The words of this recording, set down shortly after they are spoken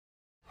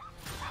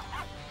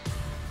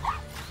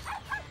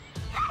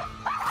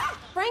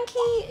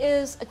Frankie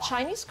is a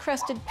Chinese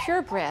Crested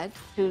purebred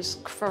who's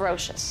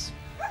ferocious.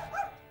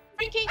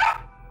 Frankie!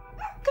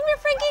 Come here,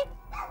 Frankie!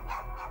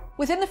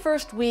 Within the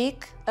first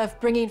week of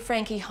bringing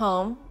Frankie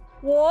home,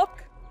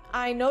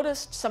 I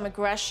noticed some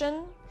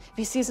aggression. If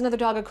he sees another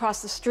dog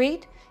across the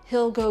street,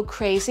 he'll go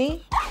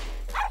crazy.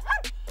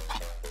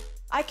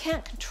 I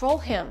can't control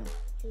him.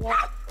 No.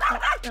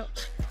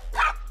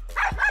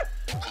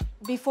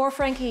 Before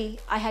Frankie,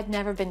 I had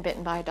never been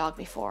bitten by a dog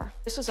before.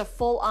 This was a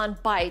full-on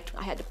bite.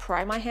 I had to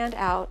pry my hand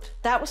out.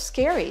 That was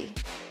scary.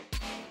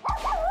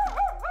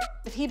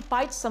 If he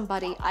bites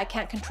somebody, I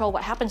can't control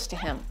what happens to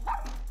him.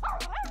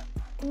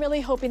 I'm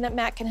really hoping that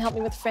Matt can help me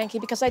with Frankie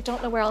because I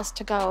don't know where else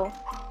to go.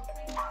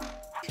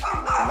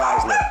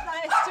 Beisner.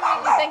 Nice to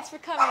meet you. Thanks for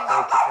coming.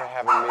 Thank you for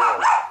having me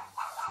on.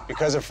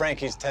 Because of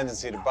Frankie's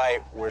tendency to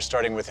bite, we're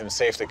starting with him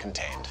safely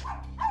contained.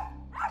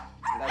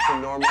 That's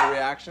a normal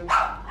reaction?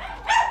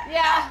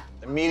 Yeah.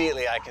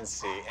 Immediately I can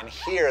see and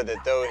hear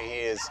that though he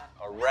is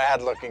a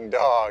rad-looking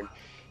dog,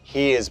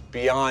 he is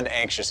beyond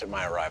anxious at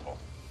my arrival.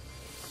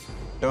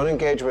 Don't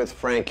engage with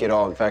Frankie at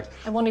all. In fact,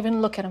 I won't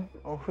even look at him.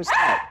 oh, who's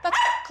that? That's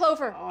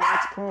Clover. Oh,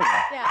 that's Clover.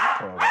 Yeah.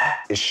 Clover.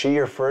 Is she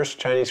your first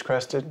Chinese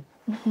Crested?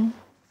 Mm-hmm.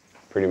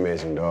 Pretty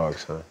amazing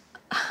dogs, huh?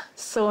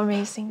 So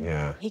amazing.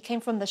 Yeah. He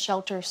came from the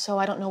shelter, so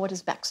I don't know what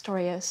his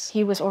backstory is.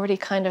 He was already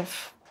kind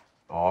of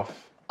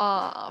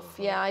Off?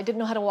 Yeah, I didn't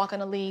know how to walk on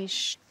a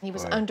leash. He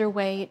was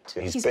underweight.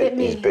 He's bit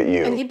me. He's bit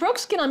you. And he broke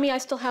skin on me. I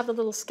still have the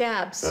little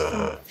scabs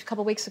from a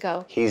couple weeks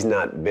ago. He's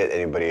not bit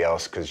anybody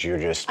else because you're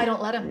just... I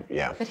don't let him.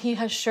 Yeah. But he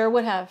sure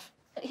would have.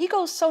 He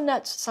goes so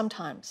nuts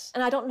sometimes,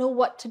 and I don't know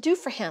what to do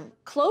for him.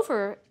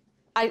 Clover,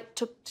 I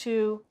took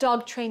to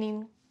dog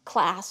training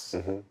class,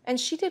 and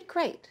she did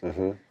great.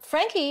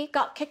 Frankie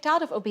got kicked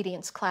out of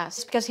obedience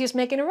class because he was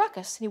making a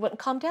ruckus and he wouldn't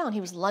calm down. He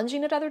was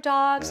lunging at other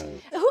dogs.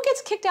 Who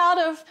gets kicked out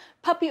of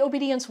puppy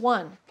obedience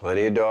 1?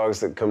 Plenty of dogs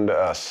that come to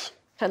us.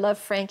 I love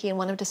Frankie and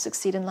want him to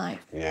succeed in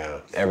life.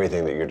 Yeah,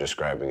 everything that you're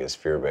describing is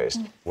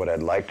fear-based. What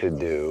I'd like to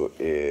do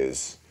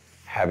is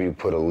have you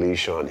put a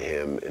leash on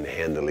him and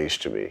hand the leash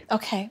to me.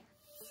 Okay.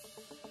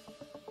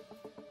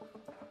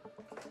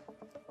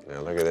 Now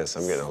look at this,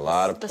 I'm getting a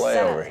lot of play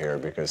over here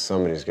because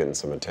somebody's getting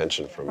some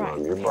attention from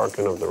Mom. You're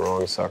barking up the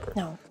wrong sucker.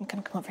 No, I'm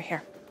gonna come over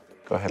here.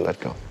 Go ahead, let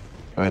go.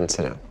 Go ahead and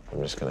sit down.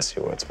 I'm just gonna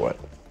see what's what.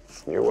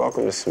 You're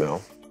welcome to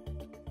smell.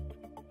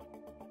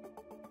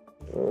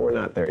 We're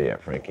not there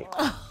yet, Frankie.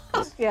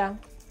 Yeah.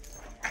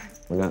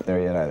 We're not there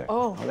yet either.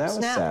 Oh, that was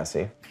snap.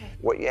 sassy. Okay.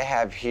 What you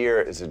have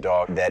here is a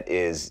dog that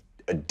is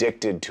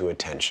addicted to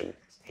attention.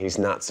 He's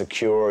not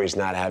secure, he's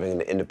not having an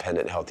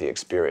independent, healthy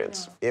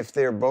experience. No. If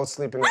they're both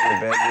sleeping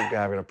on the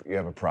bed, you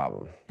have a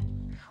problem.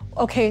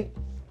 Okay,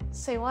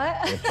 say what?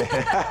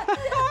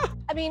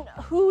 I mean,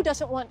 who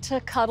doesn't want to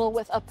cuddle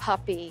with a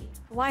puppy?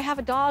 Why have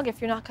a dog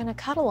if you're not gonna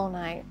cuddle all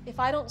night? If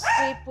I don't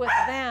sleep with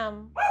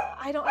them,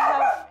 I don't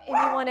have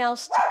anyone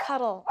else to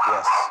cuddle.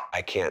 Yes,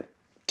 I can't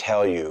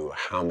tell you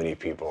how many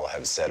people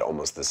have said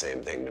almost the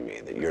same thing to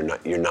me, that you're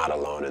not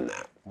alone in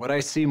that. What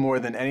I see more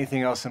than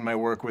anything else in my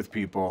work with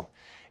people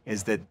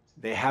is that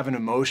they have an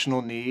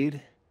emotional need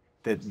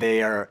that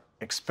they are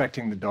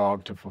expecting the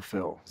dog to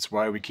fulfill. That's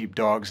why we keep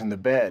dogs in the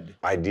bed.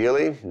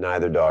 Ideally,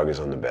 neither dog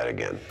is on the bed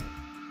again.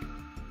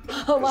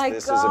 Oh my God.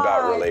 This is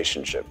about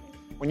relationship.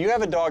 When you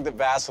have a dog that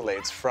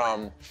vacillates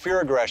from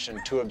fear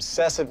aggression to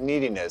obsessive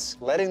neediness,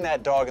 letting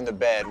that dog in the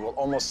bed will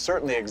almost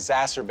certainly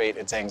exacerbate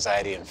its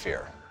anxiety and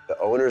fear. The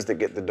owners that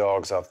get the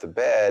dogs off the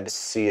bed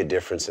see a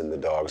difference in the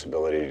dog's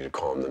ability to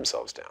calm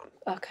themselves down.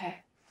 Okay.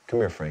 Come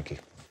here, Frankie.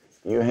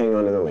 You hang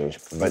on to the leash,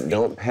 but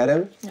don't pet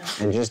him,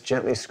 and just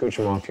gently scooch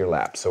him off your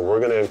lap. So we're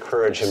gonna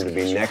encourage him to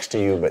be next to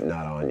you, but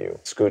not on you.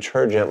 Scooch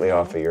her gently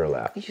off of your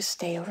lap. You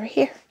stay over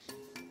here.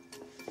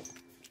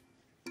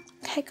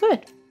 Okay,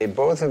 good. They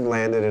both have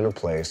landed in a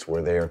place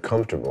where they are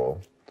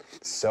comfortable,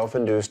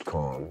 self-induced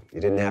calm.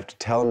 You didn't have to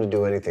tell them to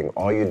do anything.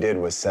 All you did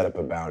was set up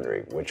a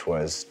boundary, which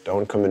was,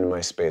 don't come into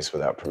my space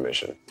without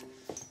permission.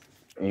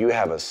 You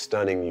have a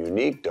stunning,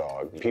 unique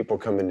dog. People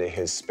come into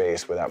his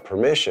space without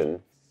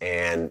permission,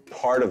 and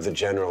part of the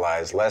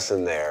generalized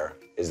lesson there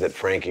is that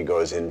Frankie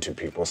goes into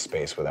people's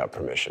space without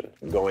permission.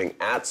 Going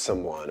at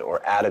someone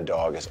or at a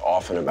dog is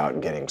often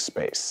about getting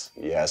space.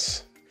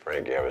 Yes,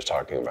 Frankie, I was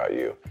talking about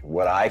you.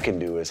 What I can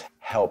do is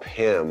help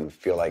him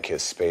feel like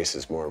his space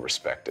is more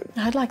respected.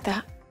 I'd like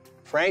that.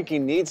 Frankie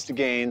needs to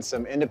gain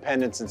some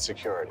independence and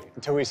security.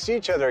 Until we see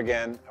each other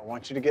again, I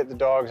want you to get the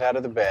dogs out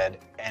of the bed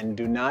and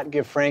do not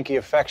give Frankie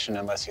affection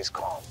unless he's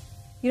calm.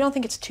 You don't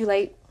think it's too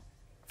late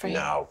for him?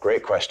 No,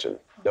 great question.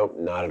 Nope,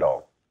 not at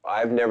all.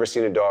 I've never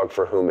seen a dog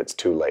for whom it's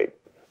too late.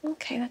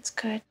 Okay, that's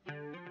good.